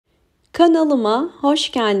Kanalıma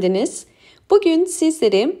hoş geldiniz. Bugün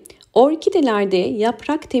sizlere orkidelerde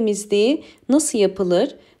yaprak temizliği nasıl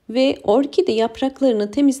yapılır ve orkide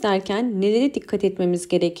yapraklarını temizlerken nelere dikkat etmemiz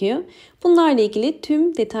gerekiyor? Bunlarla ilgili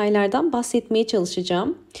tüm detaylardan bahsetmeye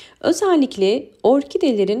çalışacağım. Özellikle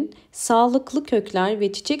orkidelerin sağlıklı kökler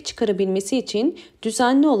ve çiçek çıkarabilmesi için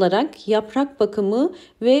düzenli olarak yaprak bakımı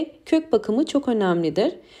ve kök bakımı çok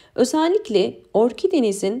önemlidir. Özellikle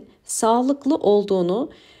orkidenizin sağlıklı olduğunu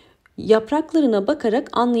yapraklarına bakarak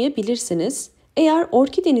anlayabilirsiniz. Eğer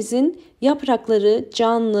orkidenizin yaprakları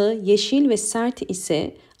canlı, yeşil ve sert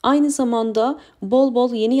ise, aynı zamanda bol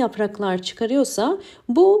bol yeni yapraklar çıkarıyorsa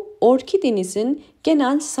bu orkidenizin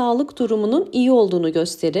genel sağlık durumunun iyi olduğunu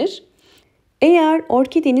gösterir. Eğer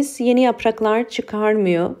orkideniz yeni yapraklar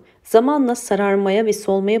çıkarmıyor, zamanla sararmaya ve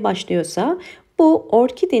solmaya başlıyorsa bu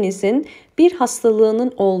orkidenizin bir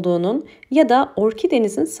hastalığının olduğunun ya da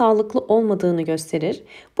orkidenizin sağlıklı olmadığını gösterir.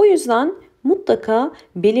 Bu yüzden mutlaka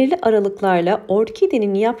belirli aralıklarla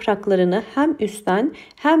orkidenin yapraklarını hem üstten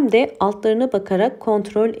hem de altlarına bakarak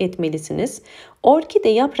kontrol etmelisiniz. Orkide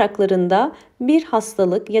yapraklarında bir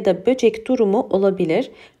hastalık ya da böcek durumu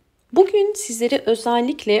olabilir. Bugün sizlere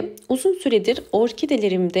özellikle uzun süredir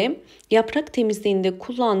orkidelerimde yaprak temizliğinde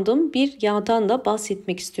kullandığım bir yağdan da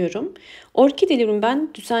bahsetmek istiyorum. Orkidelerim ben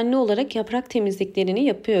düzenli olarak yaprak temizliklerini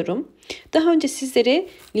yapıyorum. Daha önce sizlere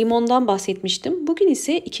limondan bahsetmiştim. Bugün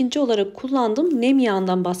ise ikinci olarak kullandığım nem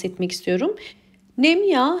yağından bahsetmek istiyorum. Nem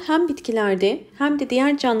yağı hem bitkilerde hem de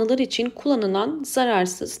diğer canlılar için kullanılan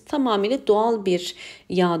zararsız, tamamıyla doğal bir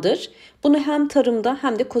yağdır. Bunu hem tarımda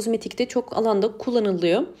hem de kozmetikte çok alanda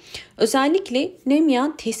kullanılıyor. Özellikle nem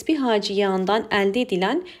yağı tesbih ağacı yağından elde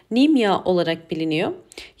edilen nim yağı olarak biliniyor.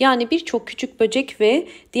 Yani birçok küçük böcek ve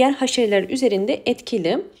diğer haşereler üzerinde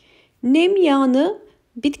etkili. Nem yağını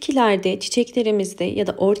bitkilerde, çiçeklerimizde ya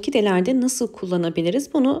da orkidelerde nasıl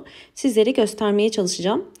kullanabiliriz? Bunu sizlere göstermeye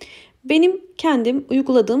çalışacağım. Benim kendim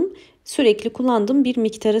uyguladığım, sürekli kullandığım bir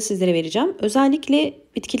miktarı sizlere vereceğim. Özellikle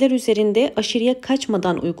bitkiler üzerinde aşırıya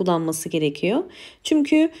kaçmadan uygulanması gerekiyor.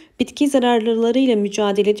 Çünkü bitki zararlarıyla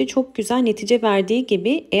mücadelede çok güzel netice verdiği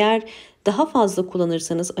gibi eğer daha fazla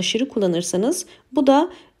kullanırsanız, aşırı kullanırsanız bu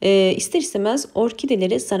da ister istemez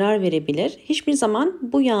orkidelere zarar verebilir. Hiçbir zaman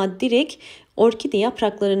bu yağı direkt orkide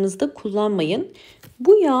yapraklarınızda kullanmayın.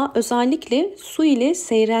 Bu yağı özellikle su ile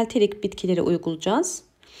seyrelterek bitkilere uygulayacağız.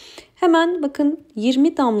 Hemen bakın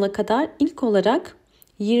 20 damla kadar ilk olarak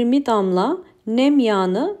 20 damla nem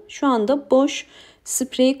yağını şu anda boş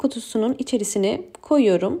sprey kutusunun içerisine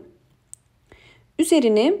koyuyorum.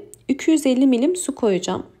 Üzerine 250 milim su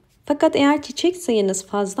koyacağım. Fakat eğer çiçek sayınız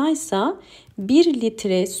fazlaysa 1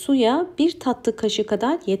 litre suya 1 tatlı kaşığı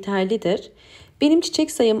kadar yeterlidir. Benim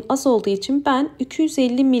çiçek sayım az olduğu için ben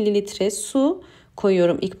 250 mililitre su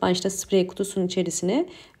koyuyorum ilk başta sprey kutusunun içerisine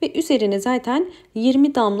ve üzerine zaten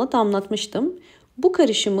 20 damla damlatmıştım. Bu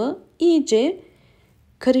karışımı iyice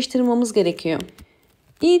karıştırmamız gerekiyor.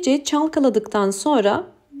 İyice çalkaladıktan sonra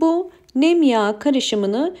bu nem yağı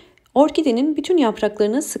karışımını orkidenin bütün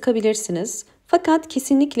yapraklarına sıkabilirsiniz. Fakat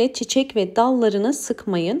kesinlikle çiçek ve dallarına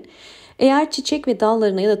sıkmayın. Eğer çiçek ve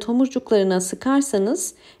dallarına ya da tomurcuklarına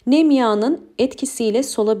sıkarsanız nem yağının etkisiyle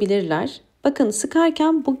solabilirler. Bakın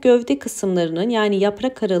sıkarken bu gövde kısımlarının, yani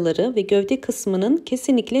yaprak araları ve gövde kısmının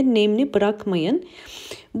kesinlikle nemli bırakmayın.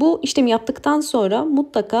 Bu işlemi yaptıktan sonra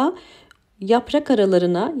mutlaka yaprak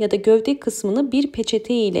aralarına ya da gövde kısmını bir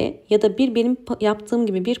peçete ile ya da benim yaptığım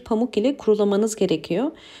gibi bir pamuk ile kurulamanız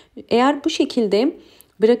gerekiyor. Eğer bu şekilde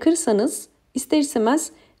bırakırsanız ister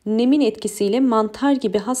istemez nemin etkisiyle mantar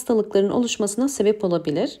gibi hastalıkların oluşmasına sebep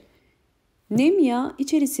olabilir. Nem yağı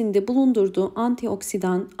içerisinde bulundurduğu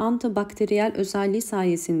antioksidan, antibakteriyel özelliği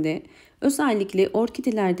sayesinde özellikle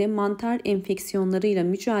orkidelerde mantar enfeksiyonlarıyla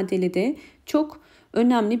mücadelede çok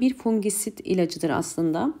önemli bir fungisit ilacıdır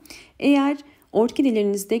aslında. Eğer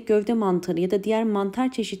orkidelerinizde gövde mantarı ya da diğer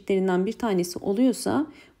mantar çeşitlerinden bir tanesi oluyorsa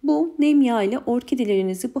bu nem yağı ile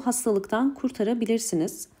orkidelerinizi bu hastalıktan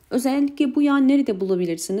kurtarabilirsiniz. Özellikle bu yağı nerede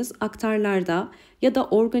bulabilirsiniz? Aktarlarda ya da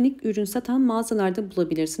organik ürün satan mağazalarda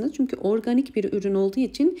bulabilirsiniz. Çünkü organik bir ürün olduğu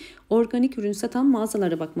için organik ürün satan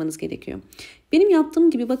mağazalara bakmanız gerekiyor. Benim yaptığım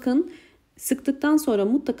gibi bakın, sıktıktan sonra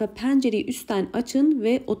mutlaka pencereyi üstten açın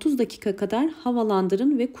ve 30 dakika kadar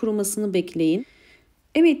havalandırın ve kurumasını bekleyin.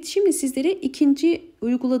 Evet, şimdi sizlere ikinci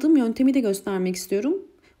uyguladığım yöntemi de göstermek istiyorum.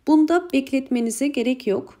 Bunda bekletmenize gerek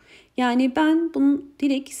yok. Yani ben bunu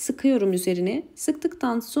direkt sıkıyorum üzerine.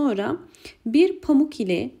 Sıktıktan sonra bir pamuk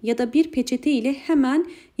ile ya da bir peçete ile hemen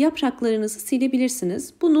yapraklarınızı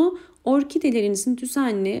silebilirsiniz. Bunu orkidelerinizin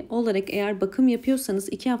düzenli olarak eğer bakım yapıyorsanız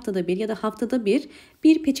 2 haftada bir ya da haftada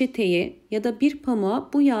bir peçeteye ya da bir pamuğa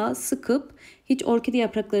bu yağı sıkıp Hiç orkide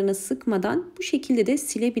yapraklarına sıkmadan bu şekilde de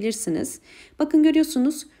silebilirsiniz. Bakın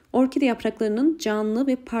görüyorsunuz, orkide yapraklarının canlı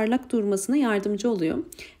ve parlak durmasına yardımcı oluyor.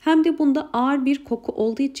 Hem de bunda ağır bir koku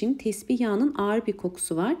olduğu için tesbih yağının ağır bir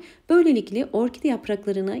kokusu var. Böylelikle orkide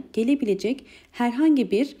yapraklarına gelebilecek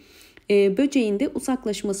herhangi bir böceğin de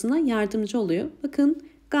uzaklaşmasına yardımcı oluyor. Bakın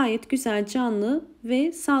gayet güzel, canlı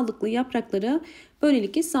ve sağlıklı yapraklara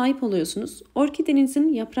böylelikle sahip oluyorsunuz.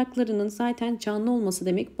 Orkidenizin yapraklarının zaten canlı olması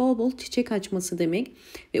demek, bol bol çiçek açması demek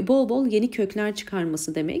ve bol bol yeni kökler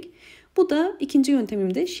çıkarması demek. Bu da ikinci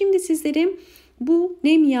yöntemimde. Şimdi sizlere bu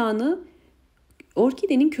nem yağını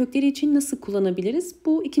orkidenin kökleri için nasıl kullanabiliriz?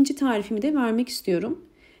 Bu ikinci tarifimi de vermek istiyorum.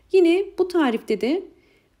 Yine bu tarifte de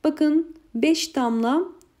bakın 5 damla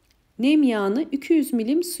nem yağını 200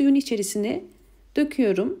 milim suyun içerisine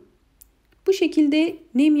döküyorum. Bu şekilde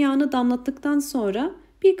nem yağını damlattıktan sonra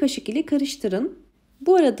bir kaşık ile karıştırın.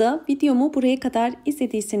 Bu arada videomu buraya kadar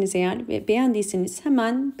izlediyseniz eğer ve beğendiyseniz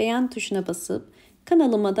hemen beğen tuşuna basıp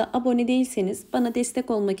kanalıma da abone değilseniz bana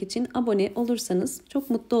destek olmak için abone olursanız çok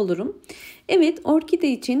mutlu olurum. Evet, orkide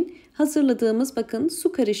için hazırladığımız bakın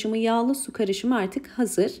su karışımı, yağlı su karışımı artık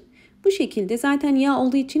hazır. Bu şekilde zaten yağ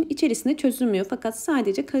olduğu için içerisine çözülmüyor fakat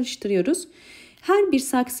sadece karıştırıyoruz. Her bir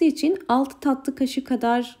saksı için 6 tatlı kaşığı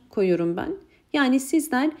kadar koyuyorum ben. Yani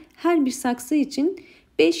sizler her bir saksı için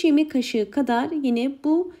 5 yemek kaşığı kadar yine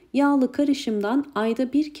bu yağlı karışımdan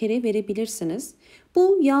ayda bir kere verebilirsiniz.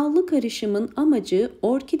 Bu yağlı karışımın amacı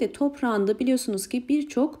orkide toprağında biliyorsunuz ki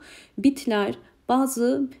birçok bitler,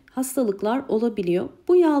 bazı hastalıklar olabiliyor.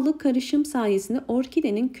 Bu yağlı karışım sayesinde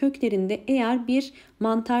orkidenin köklerinde eğer bir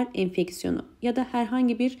mantar enfeksiyonu ya da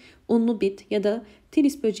herhangi bir unlu bit ya da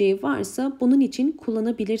tilis böceği varsa bunun için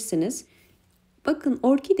kullanabilirsiniz. Bakın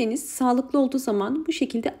orkideniz sağlıklı olduğu zaman bu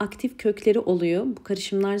şekilde aktif kökleri oluyor. Bu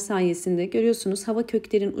karışımlar sayesinde görüyorsunuz hava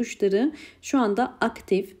köklerin uçları şu anda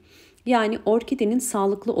aktif. Yani orkidenin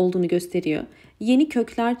sağlıklı olduğunu gösteriyor. Yeni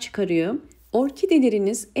kökler çıkarıyor.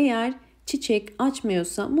 Orkideleriniz eğer çiçek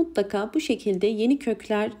açmıyorsa mutlaka bu şekilde yeni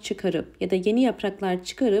kökler çıkarıp ya da yeni yapraklar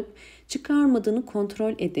çıkarıp çıkarmadığını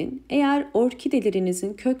kontrol edin. Eğer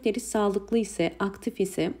orkidelerinizin kökleri sağlıklı ise, aktif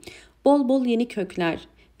ise, bol bol yeni kökler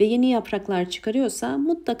ve yeni yapraklar çıkarıyorsa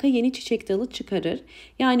mutlaka yeni çiçek dalı çıkarır.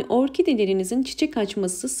 Yani orkidelerinizin çiçek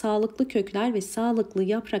açması sağlıklı kökler ve sağlıklı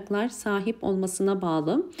yapraklar sahip olmasına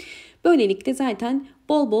bağlı. Böylelikle zaten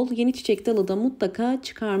bol bol yeni çiçek dalı da mutlaka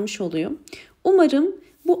çıkarmış oluyor. Umarım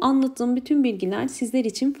bu anlattığım bütün bilgiler sizler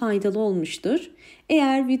için faydalı olmuştur.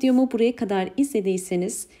 Eğer videomu buraya kadar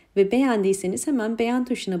izlediyseniz ve beğendiyseniz hemen beğen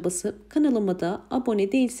tuşuna basıp kanalıma da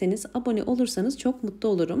abone değilseniz abone olursanız çok mutlu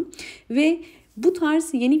olurum. Ve bu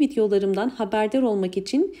tarz yeni videolarımdan haberdar olmak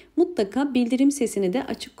için mutlaka bildirim sesini de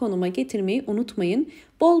açık konuma getirmeyi unutmayın.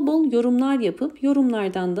 Bol bol yorumlar yapıp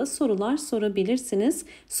yorumlardan da sorular sorabilirsiniz.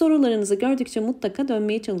 Sorularınızı gördükçe mutlaka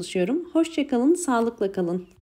dönmeye çalışıyorum. Hoşça kalın, sağlıkla kalın.